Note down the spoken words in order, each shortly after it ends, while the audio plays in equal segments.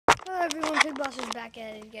Hello everyone, Pig Boss is back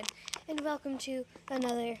at it again, and welcome to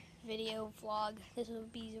another video vlog. This will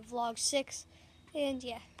be vlog 6, and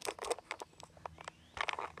yeah.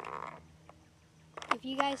 If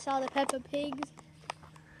you guys saw the Peppa Pig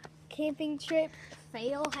camping trip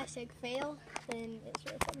fail, #fail, then it's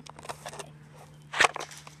really fun. Okay.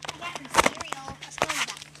 I got some cereal. Let's go with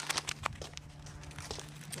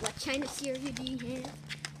that. What kind of cereal do you have?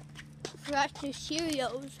 Frosted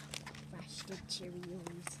Cheerios. Frosted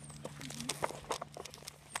Cheerios.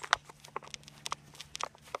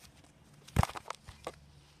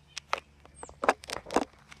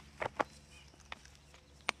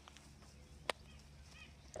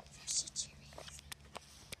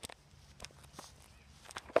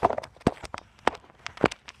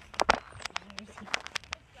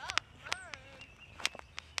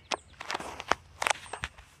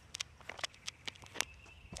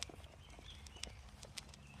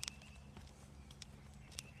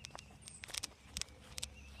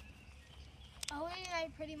 Owen and I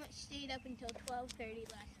pretty much stayed up until 12:30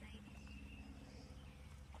 last night.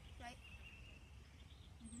 Right?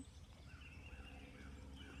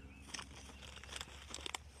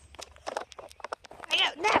 I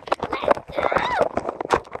got nap. Let's go.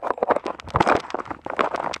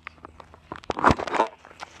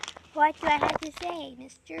 What do I have to say,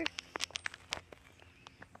 mister?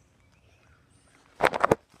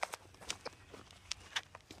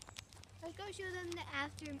 Let's go show them the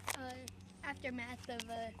aftermath of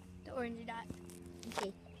the orange dot.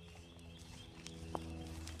 Okay.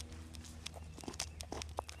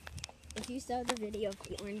 If you saw the video of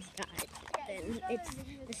the orange dot, then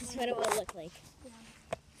this is what it will look like. Yeah.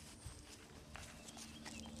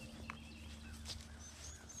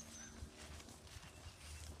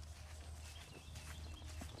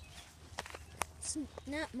 It's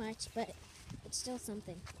not much, but it's still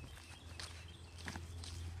something.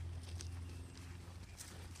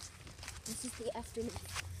 This is the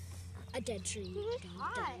aftermath. A dead tree. It's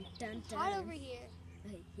hot. It's hot over here.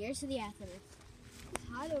 Okay, here's the aftermath. It's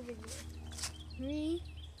hot over here. 3,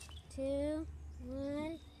 2,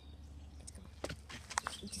 1.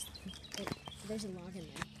 It's gone. There's a log in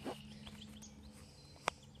there.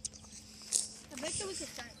 I bet that we could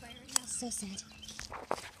start a fire right now. So sad.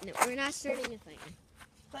 No, we're not starting a fire.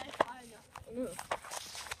 But it's hot enough. No.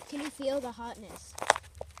 Can you feel the hotness?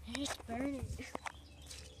 It's burning.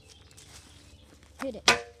 Hit it.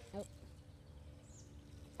 Oh.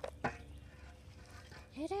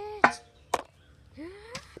 Hit it.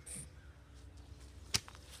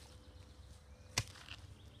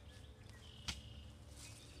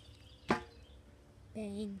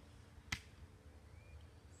 Bang.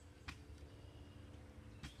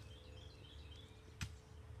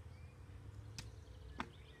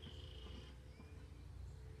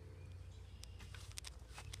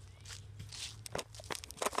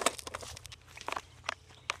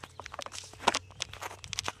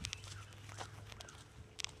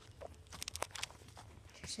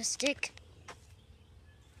 There's a stick.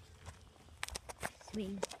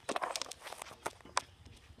 Swing.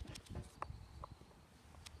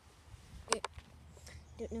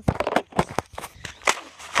 Don't know if I can do this.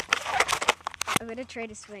 I'm gonna try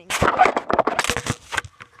to swing.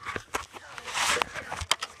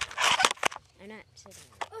 I'm not sitting.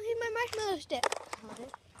 Oh, here's my marshmallow stick. Hold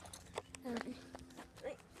it.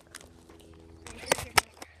 Wait.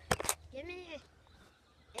 Give me it.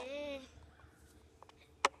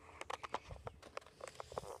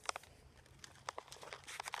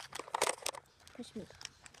 Push me.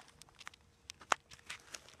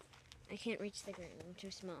 I can't reach the ground. I'm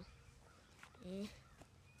too small.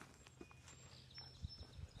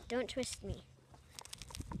 Don't twist me.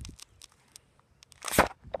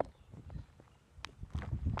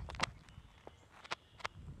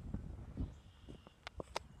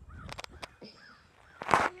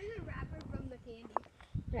 Here's a wrapper from the candy.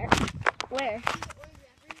 Where? The orange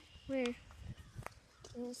wrapper. Where?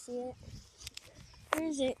 Can you see it? Where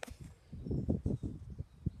is it?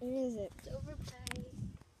 Where is it? It's over by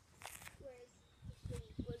where the swing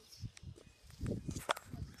was.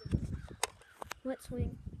 What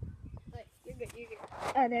swing? Wait, you're good, you're good.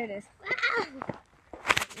 Oh, there it is. Ah!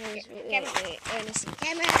 Wait. Camera. I want to see.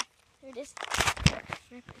 Camera! There it is.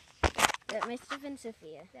 That must have been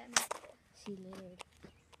Sophia. That must be She littered.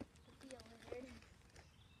 the lizard.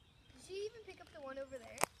 Did she even pick up the one over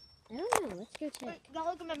there? I don't know. Let's go check. Wait, go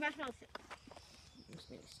look at my marshmallow stick.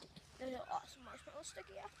 Marshmallow stick. There's an awesome marshmallow stick,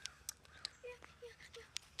 yeah. Yeah.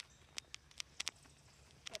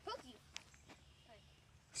 I'll poke you.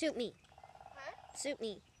 Shoot me. Huh? Shoot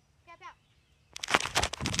me. Tap out.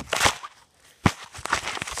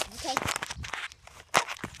 Okay.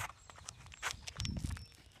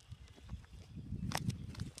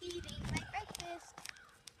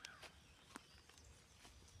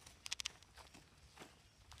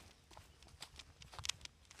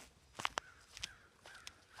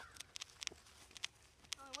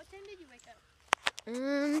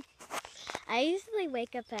 wake up? I usually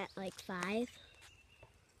wake up at like 5.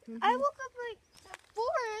 I woke up like at 4.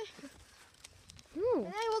 Ooh. And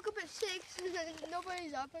then I woke up at 6 and then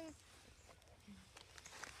nobody's up. And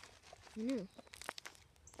No.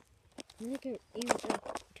 I think you like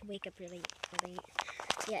to wake up really late.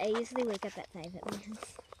 Yeah, I usually wake up at 5 at my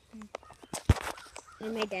house.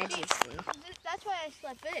 And my dad usually. That's why I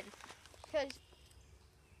slept in. Because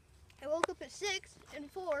I woke up at 6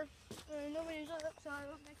 and 4 and nobody's up, so I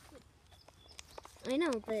went back to sleep. I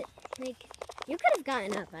know, but like, you could have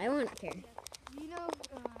gotten up. I won't care. You know,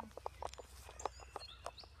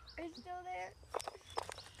 it's still there.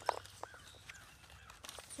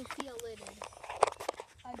 Sophia littered.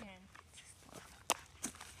 Again.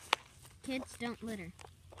 Kids don't litter.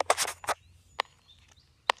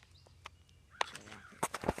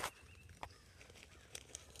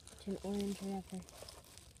 It's an orange wrapper.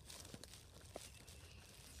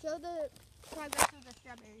 Show the progress of the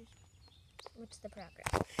strawberries. What's the progress?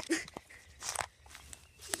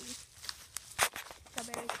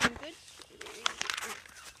 Strawberries doing good.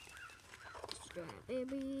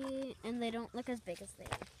 Strawberry, and they don't look as big as they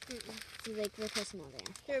are. So like, look how small they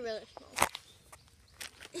are. They're really small.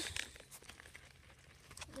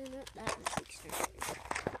 That looks like strawberries.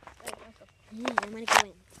 Oh, I'm gonna go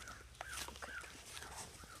in.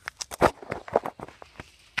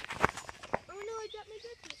 no, I dropped my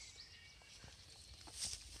breakfast.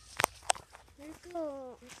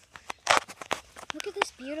 Marco, look at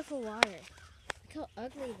this beautiful water. Look how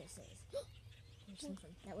ugly this is. There's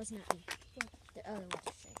something. That was not me. The other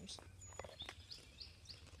watchers.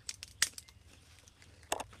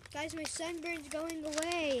 Guys, my sunburn's going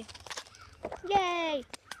away. Yay!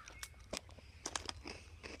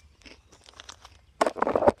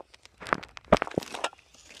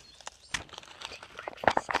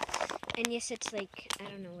 And yes, it's like, I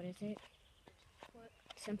don't know, what is it? What?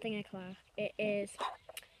 Something o'clock. It is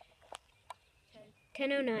 10:09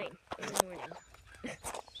 in the morning.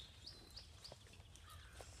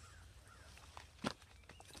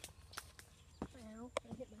 Ow,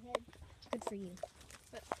 I hit my head. Good for you.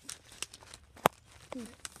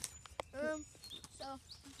 So,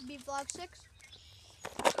 this will be vlog 6.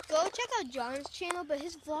 Go check out John's channel, but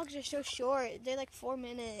his vlogs are so short. They're like 4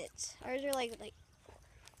 minutes. Ours are like,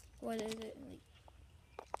 what is it? Like,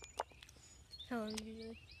 how long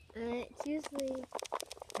usually? It's usually,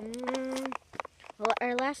 well,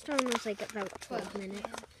 our last one was like about 12 minutes.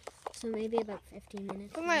 So maybe about 15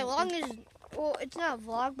 minutes. But my longest, well, it's not a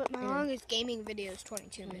vlog, but my longest gaming video is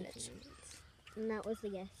 22 minutes. And that was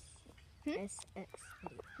the SSX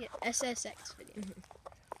video. Yeah, SSX video.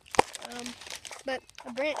 But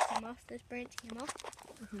a branch came off. This branch came off.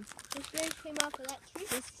 This branch came off of that tree.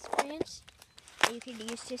 This branch, you could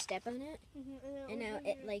use to step on it. And now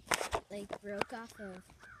it like broke off of.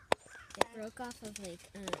 It broke off of like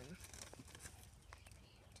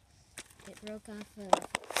It broke off of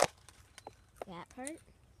that part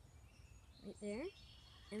right there,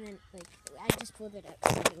 and then like I just pulled it up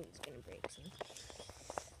because I knew it was gonna break. So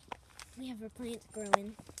we have our plants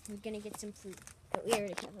growing. We're gonna get some fruit, but we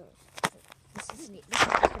already have those. So this is neat. This is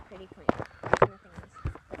just a pretty plant. There's nothing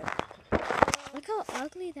else. Look how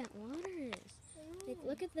ugly that water is. Like,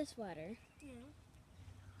 look at this water.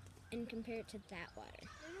 And compare it to that water.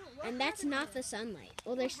 And that's not the sunlight.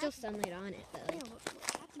 Well, there's still sunlight on it, but like,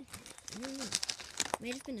 I don't know.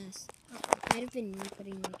 Might have been us. Might have been me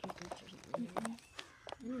putting like your roots or something here.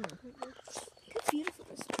 I don't know. Look how beautiful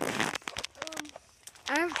this is.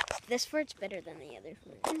 This part's better than the other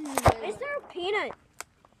part. Is there a peanut?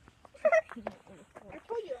 I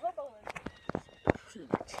told you, hobo lives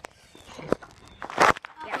Peanut.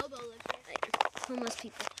 here. Hobo lives here. Homeless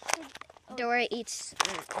people. Dora eats,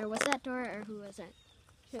 or was that Dora, or who was that?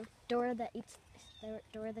 Who? Dora that eats,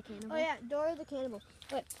 Dora the cannibal. Oh yeah, Dora the cannibal.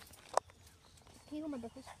 Wait, can you hold my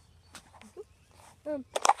breakfast?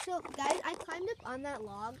 So guys, I climbed up on that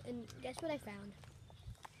log, and guess what I found?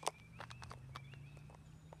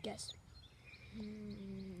 Guess.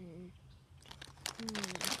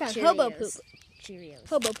 I found hobo poop. Cheerios.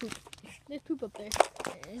 Hobo poop. There's poop up there.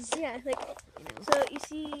 Yeah, like, You know. so you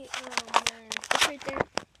see, it's right there.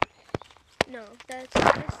 No, that's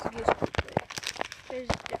goose poop. There's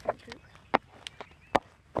different poop.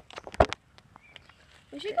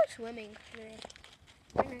 We should go swimming today.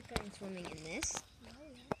 We're not going swimming in this.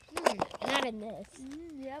 No, we're not. Not in this.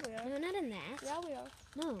 Yeah, we are. No, not in that. Yeah, we are.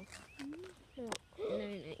 No. No.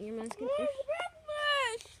 Your mom's gonna.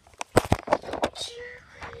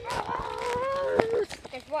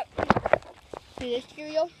 Guess what? See this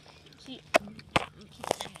Cheerio? See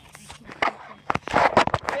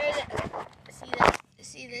this?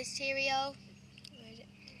 See this Cheerio?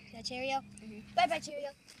 A Cheerio? Mhm. Bye-bye,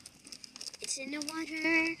 Cheerio. It's in the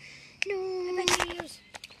water. No. Bye-bye, Cheerios.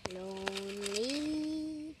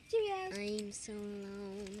 Lonely. Cheerios. I'm so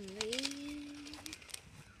lonely.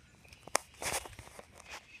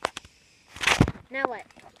 Now what?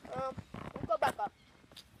 We'll go back up.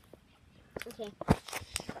 Okay.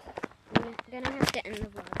 I'm gonna have to end the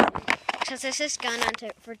vlog because this has gone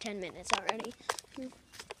on for 10 minutes already.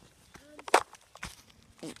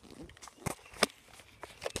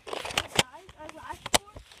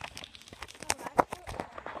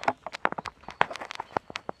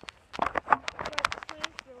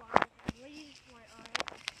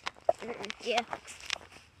 Yeah.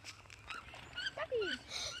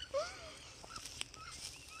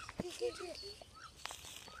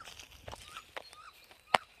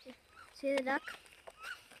 See the duck?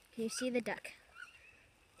 Can you see the duck?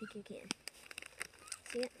 I think you can.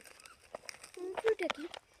 See it? Oh, poor ducky.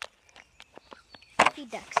 Ducky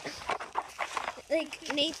ducks.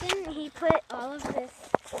 Like Nathan, he put all of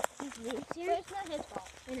these leaves here. But it's not his fault.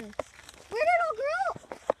 I know. Where did it all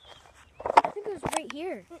grow? I think it was right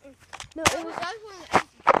here. No, That it was, was one of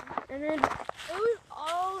the and then It was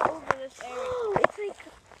all over this area. oh, it's like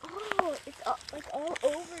like all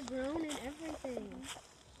overgrown and everything.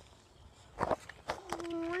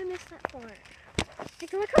 Oh, I missed that part.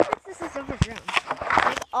 Like, look how much this is overgrown.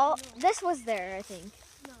 Like all this was there, I think.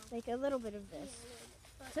 No. Like a little bit of this,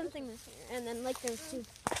 something this here, and then like those two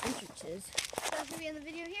entrances. So that's gonna be in the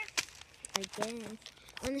video here. I guess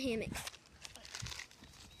on the hammock.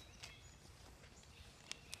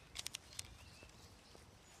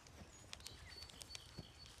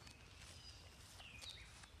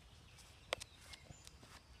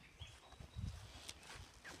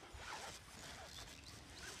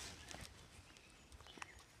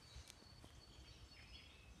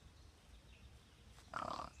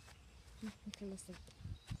 Listen.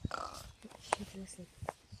 Listen.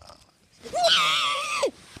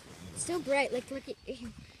 It's so bright. Like, look at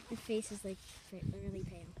your face is like really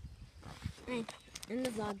pale. Alright, end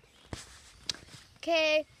the vlog.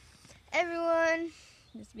 Okay, everyone.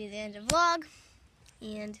 This will be the end of the vlog.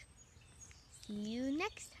 And see you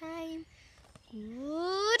next time.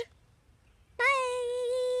 Good.